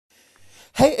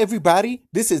Hey everybody,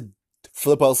 this is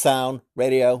Fliposound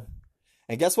Radio.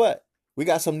 And guess what? We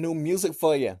got some new music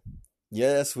for you.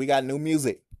 Yes, we got new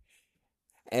music.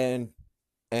 And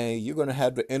you're gonna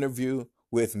have the interview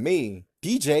with me,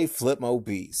 DJ Flipmo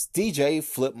Beats. DJ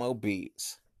Flipmo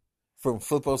Beats from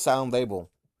Fliposound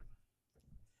label.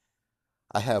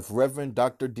 I have Reverend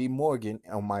Dr. D. Morgan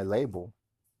on my label.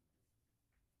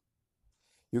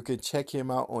 You can check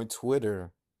him out on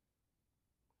Twitter.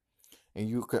 And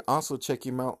you can also check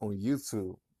him out on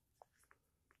YouTube.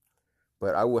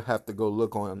 But I would have to go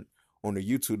look on the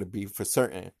YouTube to be for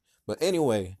certain. But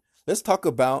anyway, let's talk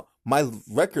about my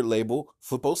record label,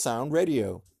 Fliposound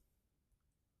Radio.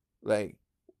 Like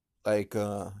like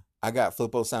I got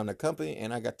Fliposound the company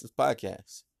and I got this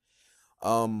podcast.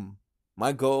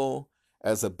 My goal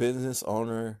as a business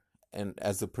owner and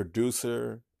as a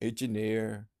producer,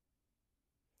 engineer,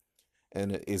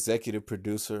 and an executive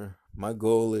producer, my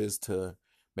goal is to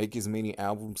make as many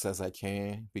albums as I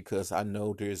can because I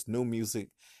know there's new music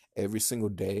every single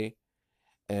day.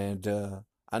 And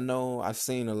I know I've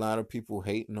seen a lot of people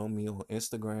hating on me on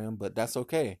Instagram, but that's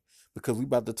okay because we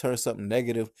about to turn something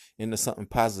negative into something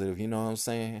positive. You know what I'm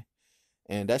saying?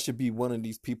 And that should be one of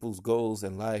these people's goals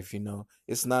in life.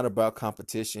 It's not about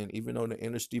competition, even though the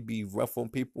industry be rough on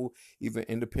people, even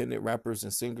independent rappers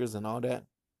and singers and all that.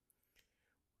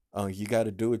 You got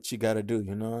to do what you got to do.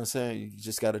 You know what I'm saying? You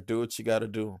just got to do what you got to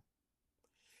do.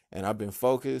 And I've been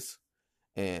focused.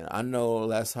 And I know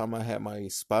last time I had my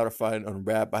Spotify on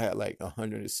rap, I had like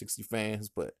 160 fans.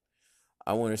 But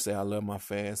I want to say I love my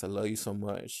fans. I love you so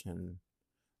much, and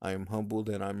I am humbled,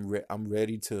 and I'm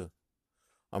ready to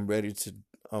I'm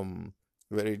um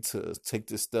ready to take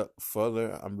this step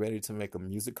further. I'm ready to make a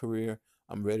music career.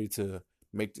 I'm ready to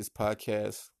make this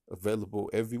podcast available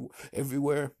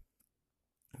everywhere.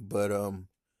 But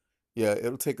yeah,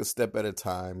 it'll take a step at a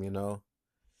time.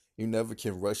 You never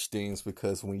can rush things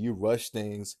because when you rush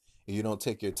things and you don't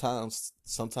take your time,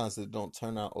 sometimes it don't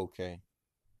turn out okay.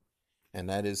 And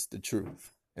that is the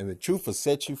truth. And the truth will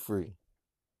set you free.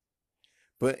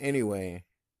 But anyway,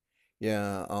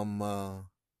 yeah,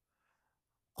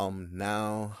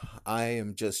 now I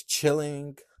am just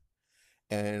chilling,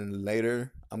 and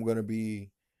later I'm gonna be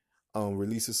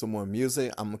releasing some more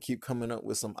music. I'm gonna keep coming up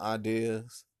with some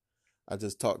ideas. I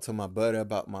just talked to my buddy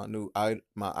about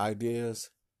my ideas.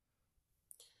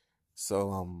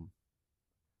 So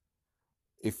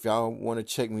if y'all want to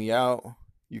check me out,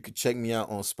 you can check me out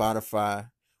on Spotify.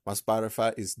 My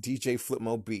Spotify is DJ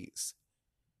Flipmo Beats.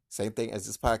 Same thing as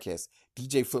this podcast.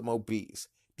 DJ Flipmo Beats.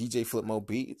 DJ Flipmo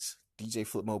Beats. DJ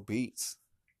Flipmo Beats.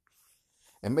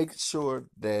 And make sure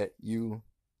that you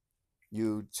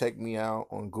check me out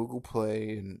on Google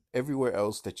Play and everywhere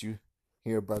else that you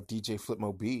hear about DJ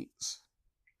Flipmo Beats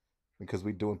because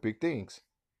we're doing big things.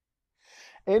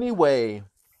 Anyway,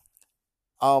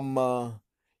 um uh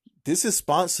this is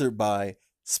sponsored by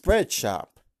Spreadshop,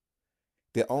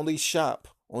 the only shop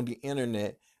on the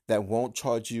internet that won't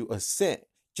charge you a cent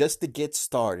just to get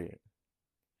started.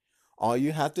 All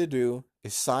you have to do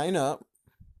is sign up,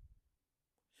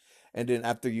 and then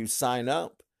after you sign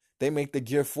up, they make the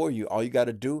gear for you. All you got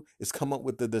to do is come up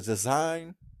with the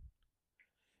design,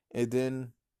 and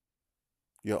then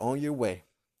you're on your way.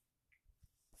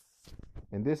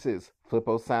 And this is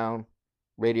Flippo Sound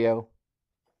Radio.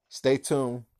 Stay tuned.